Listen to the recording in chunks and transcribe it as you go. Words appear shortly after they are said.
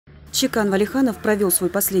Чокан Валиханов провел свой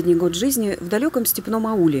последний год жизни в далеком степном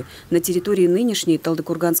ауле на территории нынешней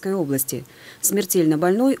Талды-Курганской области. Смертельно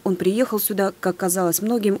больной, он приехал сюда, как казалось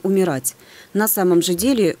многим, умирать. На самом же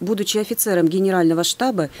деле, будучи офицером Генерального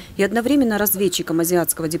штаба и одновременно разведчиком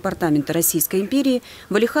Азиатского департамента Российской империи,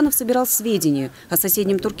 Валиханов собирал сведения о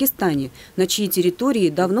соседнем Туркестане, на чьи территории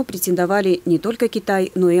давно претендовали не только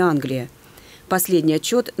Китай, но и Англия. Последний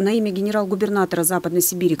отчет на имя генерал-губернатора Западной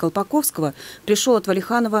Сибири Колпаковского пришел от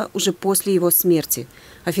Валиханова уже после его смерти.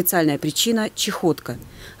 Официальная причина – чехотка.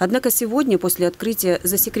 Однако сегодня, после открытия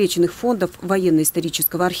засекреченных фондов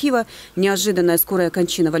военно-исторического архива, неожиданная скорая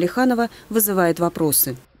кончина Валиханова вызывает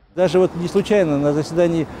вопросы. Даже вот не случайно на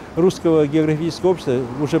заседании Русского географического общества,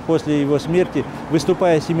 уже после его смерти,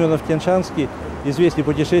 выступая Семенов-Тяньшанский, известный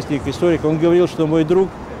путешественник, историк, он говорил, что мой друг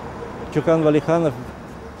Чокан Валиханов,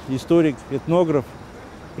 историк, этнограф,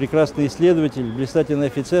 прекрасный исследователь, блистательный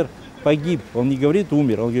офицер, погиб. Он не говорит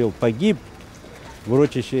 «умер», он говорил «погиб» в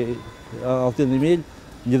урочище Алтын-Эмель,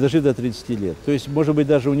 не дожив до 30 лет. То есть, может быть,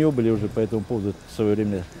 даже у него были уже по этому поводу в свое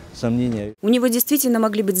время сомнения. У него действительно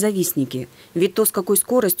могли быть завистники. Ведь то, с какой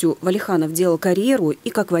скоростью Валиханов делал карьеру и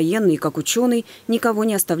как военный, и как ученый, никого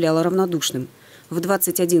не оставляло равнодушным. В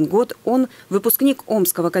 21 год он, выпускник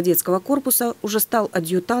Омского кадетского корпуса, уже стал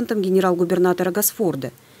адъютантом генерал-губернатора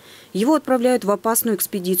Госфорда. Его отправляют в опасную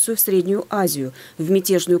экспедицию в Среднюю Азию, в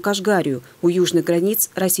мятежную Кашгарию, у южных границ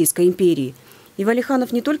Российской империи. И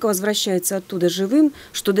Валиханов не только возвращается оттуда живым,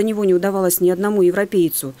 что до него не удавалось ни одному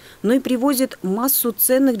европейцу, но и привозит массу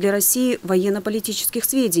ценных для России военно-политических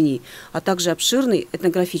сведений, а также обширный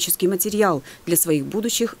этнографический материал для своих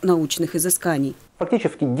будущих научных изысканий.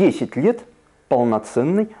 Фактически 10 лет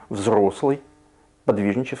полноценной, взрослой,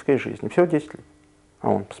 подвижнической жизни. Всего 10 лет.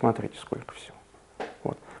 А вон, посмотрите, сколько всего.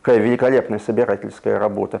 Вот. Какая великолепная собирательская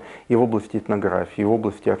работа и в области этнографии, и в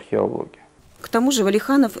области археологии. К тому же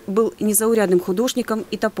Валиханов был незаурядным художником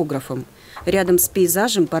и топографом. Рядом с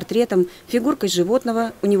пейзажем, портретом, фигуркой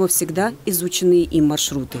животного у него всегда изученные им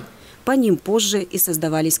маршруты. По ним позже и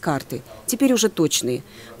создавались карты, теперь уже точные.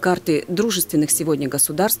 Карты дружественных сегодня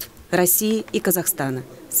государств России и Казахстана.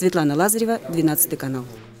 Светлана Лазарева, 12 канал.